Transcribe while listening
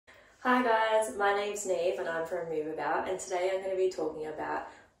Hi guys, my name's Neve and I'm from MoveAbout, and today I'm going to be talking about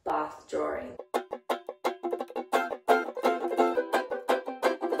bath drawing.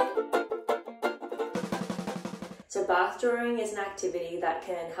 So bath drawing is an activity that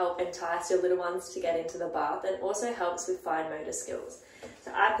can help entice your little ones to get into the bath and also helps with fine motor skills.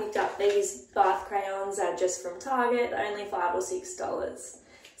 So I picked up these bath crayons just from Target, only $5 or $6.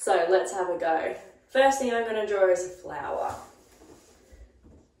 So let's have a go. First thing I'm going to draw is a flower.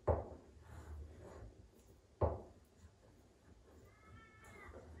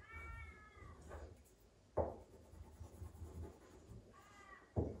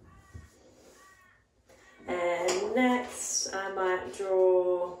 And next I might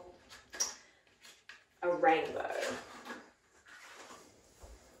draw a rainbow.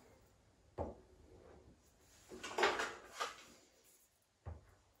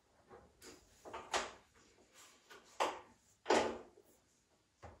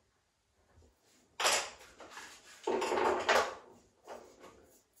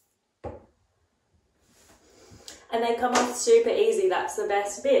 And they come off super easy, that's the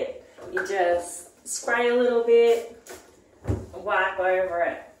best bit. You just spray a little bit, wipe over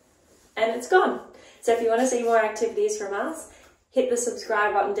it, and it's gone. So if you want to see more activities from us, hit the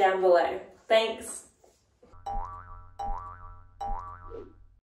subscribe button down below. Thanks.